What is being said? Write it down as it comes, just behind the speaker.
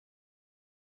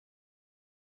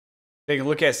Take a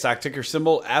look at stock ticker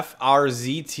symbol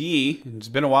FRZT. It's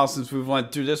been a while since we've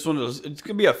went through this one. It's going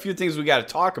to be a few things we got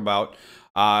to talk about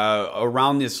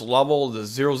around this level, the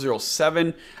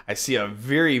 007. I see a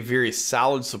very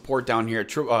solid support down here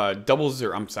at 06.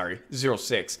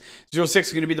 06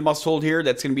 is going to be the must hold here.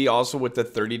 That's going to be also with the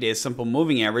 30-day simple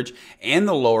moving average and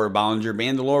the lower Bollinger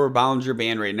Band. The lower Bollinger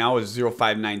Band right now is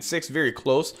 0596, very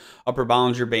close. Upper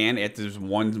Bollinger Band at this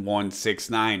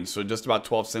 1169, so just about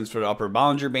 12 cents for the upper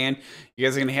Bollinger Band. You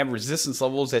guys are going to have resistance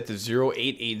levels at the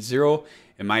 0880.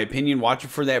 In my opinion, watching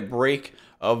for that break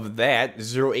of that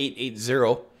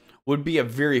 0880 would be a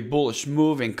very bullish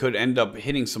move and could end up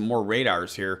hitting some more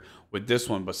radars here with this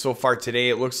one. But so far today,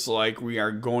 it looks like we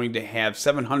are going to have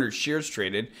 700 shares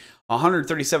traded,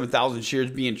 137,000 shares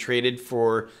being traded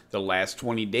for the last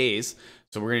 20 days.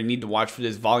 So we're going to need to watch for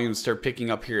this volume to start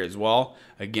picking up here as well.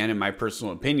 Again, in my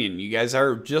personal opinion, you guys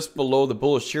are just below the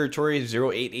bullish territory.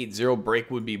 0880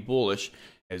 break would be bullish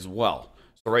as well.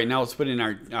 So right now, let's put in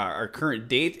our current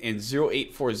date and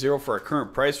 0840 for our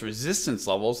current price. Resistance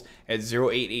levels at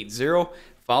 0880,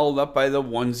 followed up by the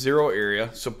 10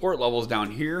 area. Support levels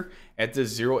down here at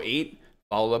the 08,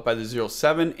 followed up by the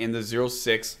 07, and the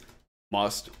 06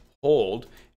 must hold.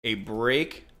 A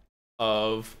break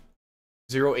of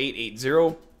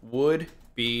 0880 would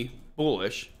be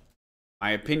bullish, my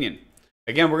opinion.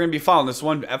 Again, we're going to be following this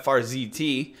one,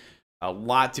 FRZT. A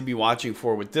lot to be watching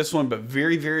for with this one, but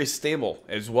very stable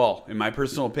as well, in my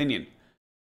personal opinion.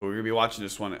 So we're going to be watching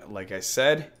this one, like I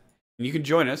said. And you can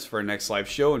join us for our next live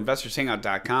show,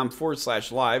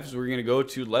 investorshangout.com/live. So we're going to go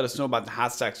to let us know about the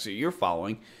hot stocks that you're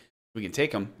following. We can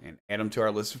take them and add them to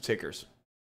our list of tickers.